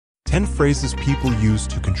10 phrases people use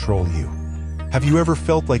to control you. Have you ever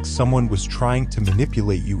felt like someone was trying to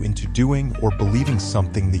manipulate you into doing or believing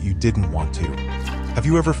something that you didn't want to? Have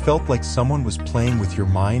you ever felt like someone was playing with your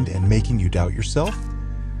mind and making you doubt yourself?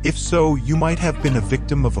 If so, you might have been a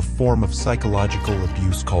victim of a form of psychological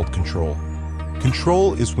abuse called control.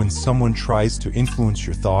 Control is when someone tries to influence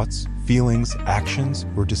your thoughts, feelings, actions,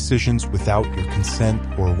 or decisions without your consent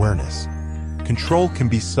or awareness. Control can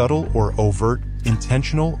be subtle or overt,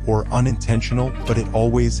 intentional or unintentional, but it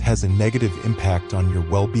always has a negative impact on your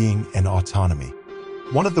well-being and autonomy.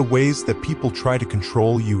 One of the ways that people try to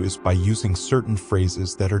control you is by using certain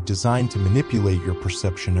phrases that are designed to manipulate your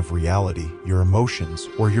perception of reality, your emotions,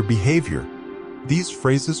 or your behavior. These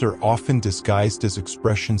phrases are often disguised as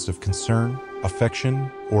expressions of concern,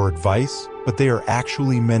 affection, or advice, but they are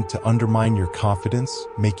actually meant to undermine your confidence,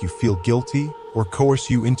 make you feel guilty, or coerce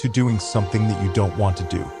you into doing something that you don't want to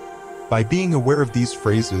do. By being aware of these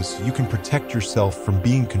phrases, you can protect yourself from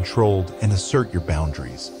being controlled and assert your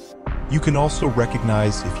boundaries. You can also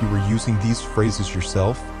recognize if you are using these phrases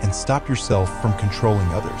yourself and stop yourself from controlling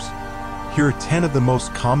others. Here are 10 of the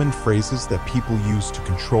most common phrases that people use to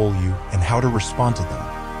control you and how to respond to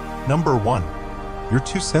them. Number 1. You're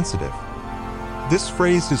too sensitive. This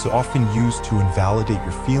phrase is often used to invalidate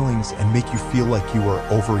your feelings and make you feel like you are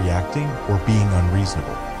overreacting or being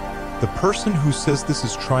unreasonable. The person who says this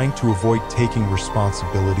is trying to avoid taking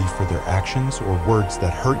responsibility for their actions or words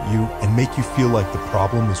that hurt you and make you feel like the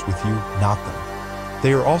problem is with you, not them.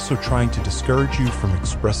 They are also trying to discourage you from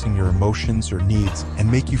expressing your emotions or needs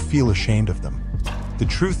and make you feel ashamed of them. The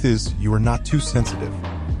truth is, you are not too sensitive.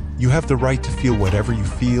 You have the right to feel whatever you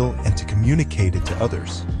feel and to communicate it to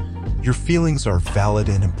others. Your feelings are valid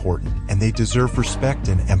and important, and they deserve respect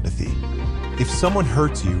and empathy. If someone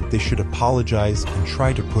hurts you, they should apologize and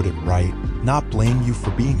try to put it right, not blame you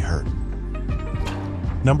for being hurt.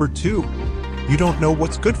 Number 2, you don't know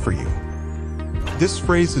what's good for you. This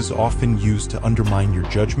phrase is often used to undermine your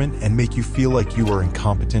judgment and make you feel like you are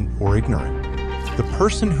incompetent or ignorant. The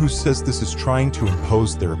person who says this is trying to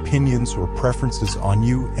impose their opinions or preferences on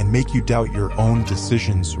you and make you doubt your own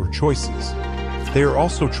decisions or choices. They are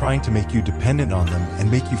also trying to make you dependent on them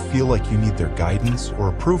and make you feel like you need their guidance or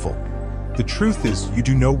approval. The truth is, you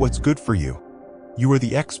do know what's good for you. You are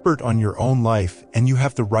the expert on your own life, and you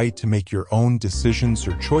have the right to make your own decisions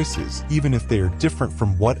or choices, even if they are different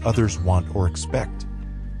from what others want or expect.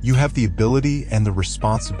 You have the ability and the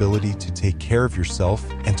responsibility to take care of yourself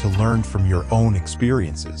and to learn from your own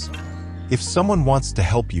experiences. If someone wants to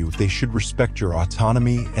help you, they should respect your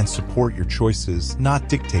autonomy and support your choices, not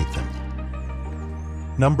dictate them.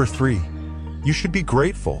 Number 3, you should be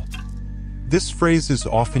grateful. This phrase is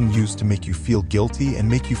often used to make you feel guilty and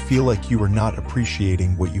make you feel like you are not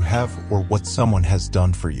appreciating what you have or what someone has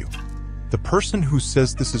done for you. The person who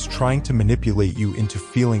says this is trying to manipulate you into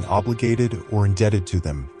feeling obligated or indebted to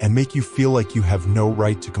them and make you feel like you have no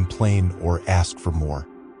right to complain or ask for more.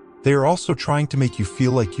 They are also trying to make you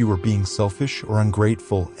feel like you are being selfish or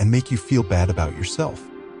ungrateful and make you feel bad about yourself.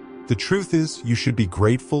 The truth is, you should be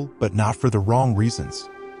grateful, but not for the wrong reasons.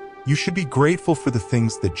 You should be grateful for the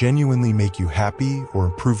things that genuinely make you happy or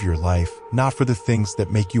improve your life, not for the things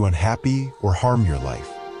that make you unhappy or harm your life.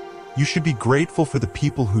 You should be grateful for the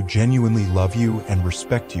people who genuinely love you and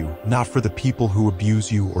respect you, not for the people who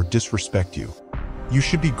abuse you or disrespect you. You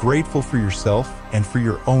should be grateful for yourself and for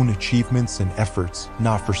your own achievements and efforts,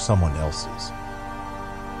 not for someone else's.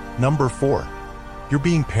 Number 4, you're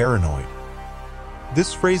being paranoid.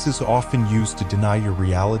 This phrase is often used to deny your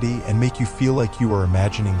reality and make you feel like you are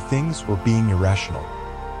imagining things or being irrational.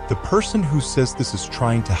 The person who says this is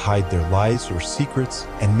trying to hide their lies or secrets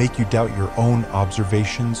and make you doubt your own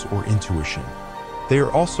observations or intuition. They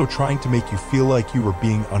are also trying to make you feel like you are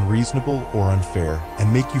being unreasonable or unfair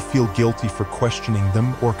and make you feel guilty for questioning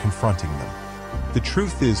them or confronting them. The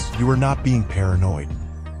truth is, you are not being paranoid.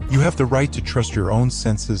 You have the right to trust your own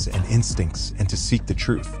senses and instincts and to seek the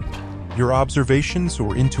truth. Your observations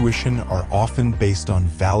or intuition are often based on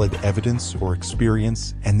valid evidence or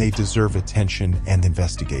experience, and they deserve attention and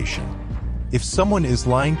investigation. If someone is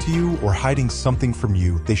lying to you or hiding something from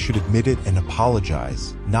you, they should admit it and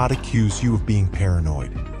apologize, not accuse you of being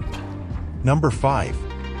paranoid. Number 5,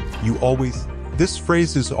 you always. This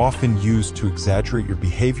phrase is often used to exaggerate your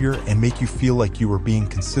behavior and make you feel like you are being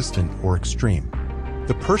consistent or extreme.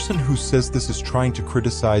 The person who says this is trying to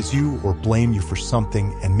criticize you or blame you for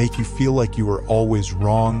something and make you feel like you are always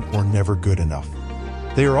wrong or never good enough.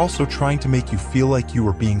 They are also trying to make you feel like you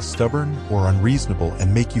are being stubborn or unreasonable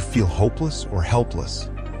and make you feel hopeless or helpless.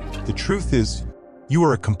 The truth is, you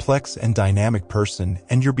are a complex and dynamic person,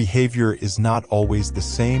 and your behavior is not always the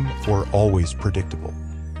same or always predictable.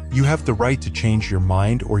 You have the right to change your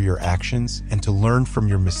mind or your actions and to learn from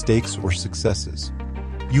your mistakes or successes.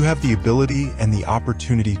 You have the ability and the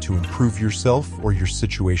opportunity to improve yourself or your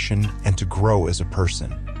situation and to grow as a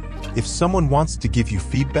person. If someone wants to give you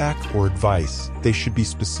feedback or advice, they should be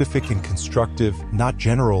specific and constructive, not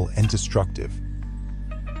general and destructive.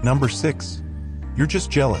 Number 6. You're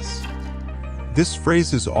just jealous. This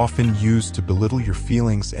phrase is often used to belittle your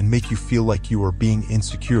feelings and make you feel like you are being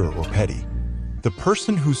insecure or petty. The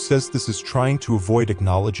person who says this is trying to avoid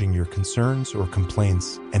acknowledging your concerns or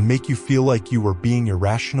complaints and make you feel like you are being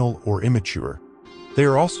irrational or immature. They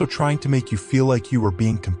are also trying to make you feel like you are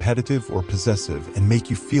being competitive or possessive and make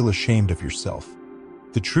you feel ashamed of yourself.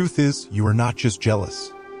 The truth is, you are not just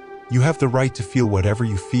jealous. You have the right to feel whatever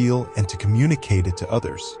you feel and to communicate it to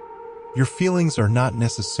others. Your feelings are not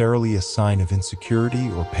necessarily a sign of insecurity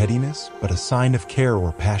or pettiness, but a sign of care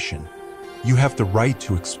or passion. You have the right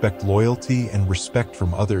to expect loyalty and respect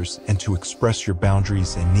from others and to express your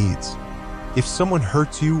boundaries and needs. If someone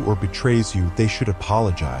hurts you or betrays you, they should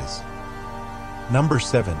apologize. Number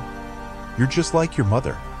 7. You're just like your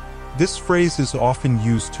mother. This phrase is often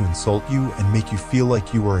used to insult you and make you feel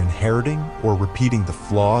like you are inheriting or repeating the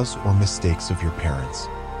flaws or mistakes of your parents.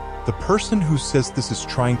 The person who says this is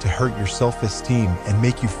trying to hurt your self-esteem and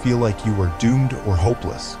make you feel like you are doomed or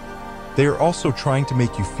hopeless. They are also trying to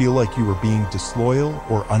make you feel like you are being disloyal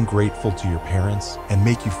or ungrateful to your parents and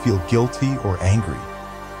make you feel guilty or angry.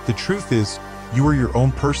 The truth is, you are your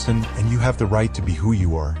own person and you have the right to be who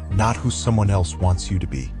you are, not who someone else wants you to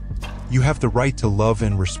be. You have the right to love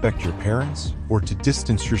and respect your parents or to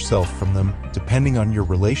distance yourself from them depending on your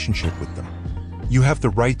relationship with them. You have the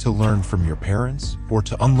right to learn from your parents or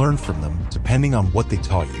to unlearn from them depending on what they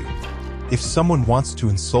taught you. If someone wants to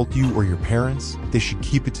insult you or your parents, they should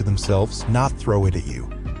keep it to themselves, not throw it at you.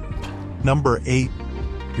 Number 8.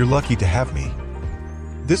 You're lucky to have me.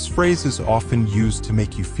 This phrase is often used to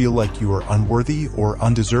make you feel like you are unworthy or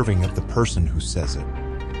undeserving of the person who says it.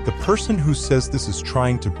 The person who says this is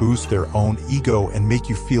trying to boost their own ego and make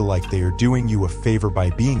you feel like they are doing you a favor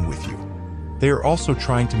by being with you. They are also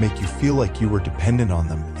trying to make you feel like you are dependent on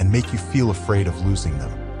them and make you feel afraid of losing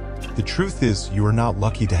them. The truth is, you are not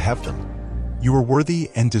lucky to have them. You are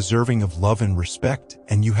worthy and deserving of love and respect,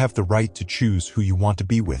 and you have the right to choose who you want to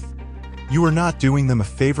be with. You are not doing them a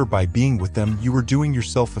favor by being with them, you are doing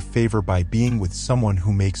yourself a favor by being with someone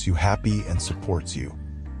who makes you happy and supports you.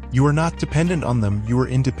 You are not dependent on them, you are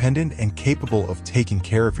independent and capable of taking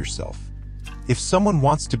care of yourself. If someone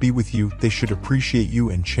wants to be with you, they should appreciate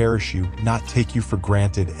you and cherish you, not take you for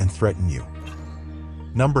granted and threaten you.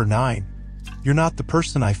 Number 9. You're not the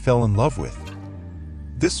person I fell in love with.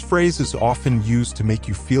 This phrase is often used to make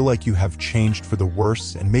you feel like you have changed for the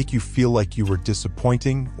worse and make you feel like you were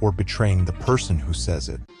disappointing or betraying the person who says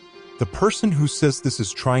it. The person who says this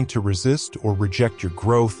is trying to resist or reject your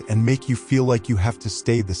growth and make you feel like you have to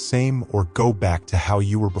stay the same or go back to how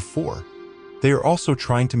you were before. They are also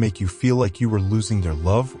trying to make you feel like you are losing their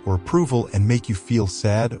love or approval and make you feel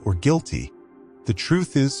sad or guilty. The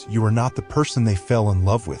truth is, you are not the person they fell in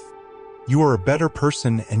love with. You are a better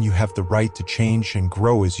person and you have the right to change and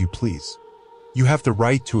grow as you please. You have the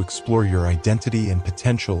right to explore your identity and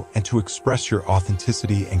potential and to express your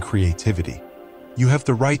authenticity and creativity. You have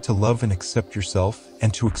the right to love and accept yourself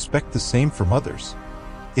and to expect the same from others.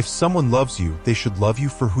 If someone loves you, they should love you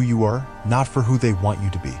for who you are, not for who they want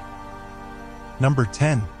you to be. Number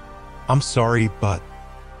 10. I'm sorry, but...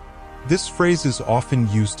 This phrase is often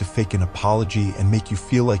used to fake an apology and make you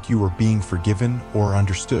feel like you are being forgiven or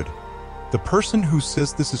understood. The person who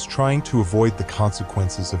says this is trying to avoid the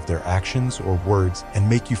consequences of their actions or words and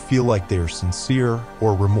make you feel like they are sincere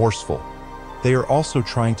or remorseful. They are also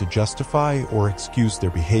trying to justify or excuse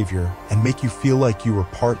their behavior and make you feel like you are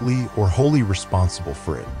partly or wholly responsible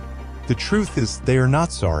for it. The truth is, they are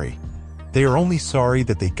not sorry. They are only sorry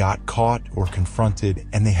that they got caught or confronted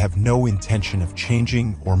and they have no intention of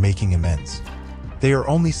changing or making amends. They are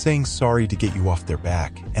only saying sorry to get you off their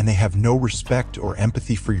back, and they have no respect or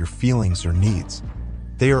empathy for your feelings or needs.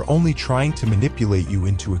 They are only trying to manipulate you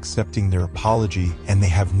into accepting their apology, and they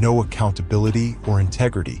have no accountability or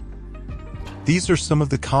integrity. These are some of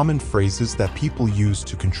the common phrases that people use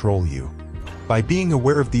to control you. By being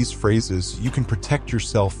aware of these phrases, you can protect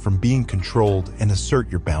yourself from being controlled and assert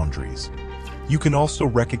your boundaries. You can also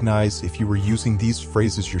recognize if you are using these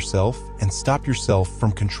phrases yourself and stop yourself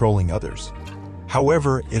from controlling others.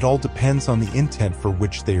 However, it all depends on the intent for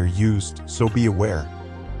which they are used, so be aware.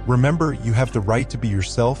 Remember, you have the right to be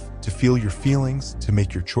yourself, to feel your feelings, to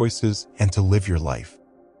make your choices, and to live your life.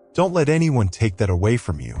 Don't let anyone take that away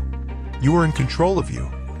from you. You are in control of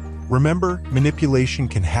you. Remember, manipulation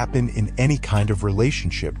can happen in any kind of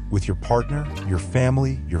relationship with your partner, your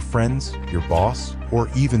family, your friends, your boss, or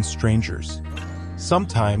even strangers.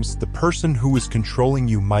 Sometimes, the person who is controlling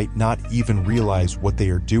you might not even realize what they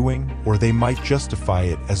are doing, or they might justify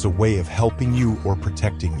it as a way of helping you or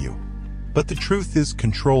protecting you. But the truth is,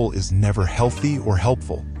 control is never healthy or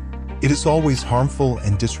helpful. It is always harmful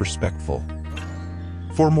and disrespectful.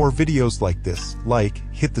 For more videos like this,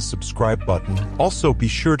 hit the subscribe button. Also, be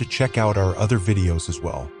sure to check out our other videos as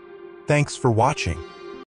well. Thanks for watching.